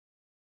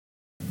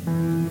I'll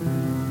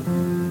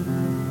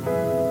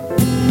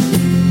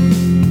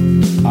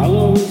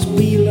always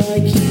be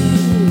like you.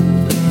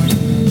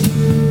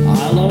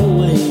 I'll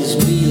always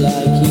be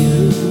like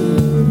you.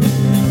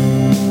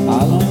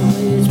 I'll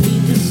always be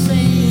the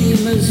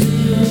same as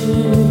you.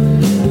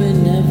 We're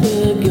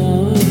never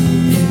going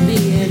to be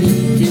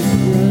any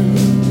different.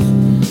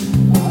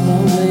 I'll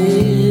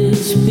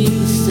always be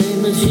the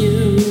same as you.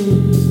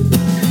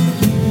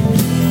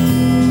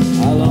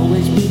 I'll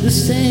always be the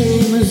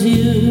same as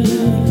you.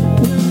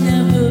 We'll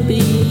never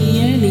be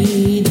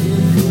any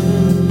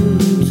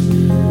different.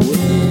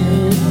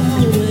 We'll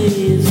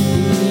always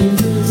be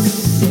the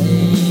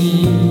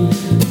same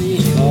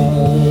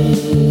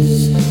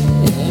because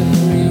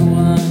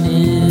everyone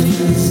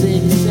is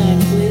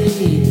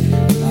exactly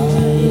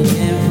like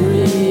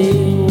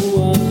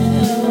everyone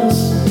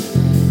else.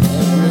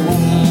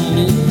 Everyone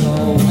is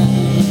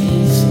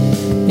always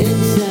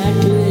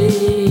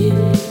exactly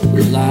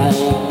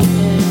like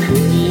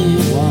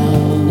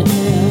everyone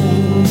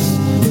else.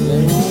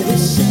 We're all the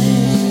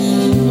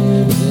same.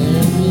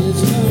 There is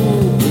no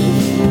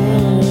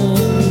difference.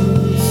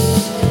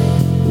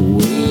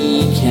 We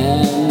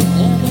can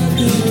never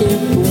be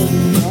different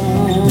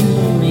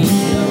from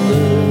each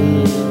other.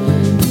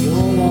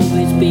 You'll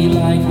always be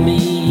like me.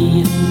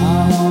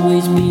 I'll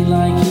always be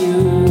like you.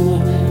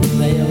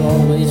 They'll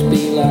always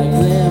be like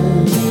them.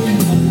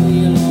 And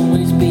we'll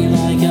always be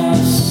like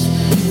us.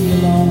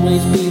 We'll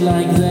always be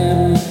like them.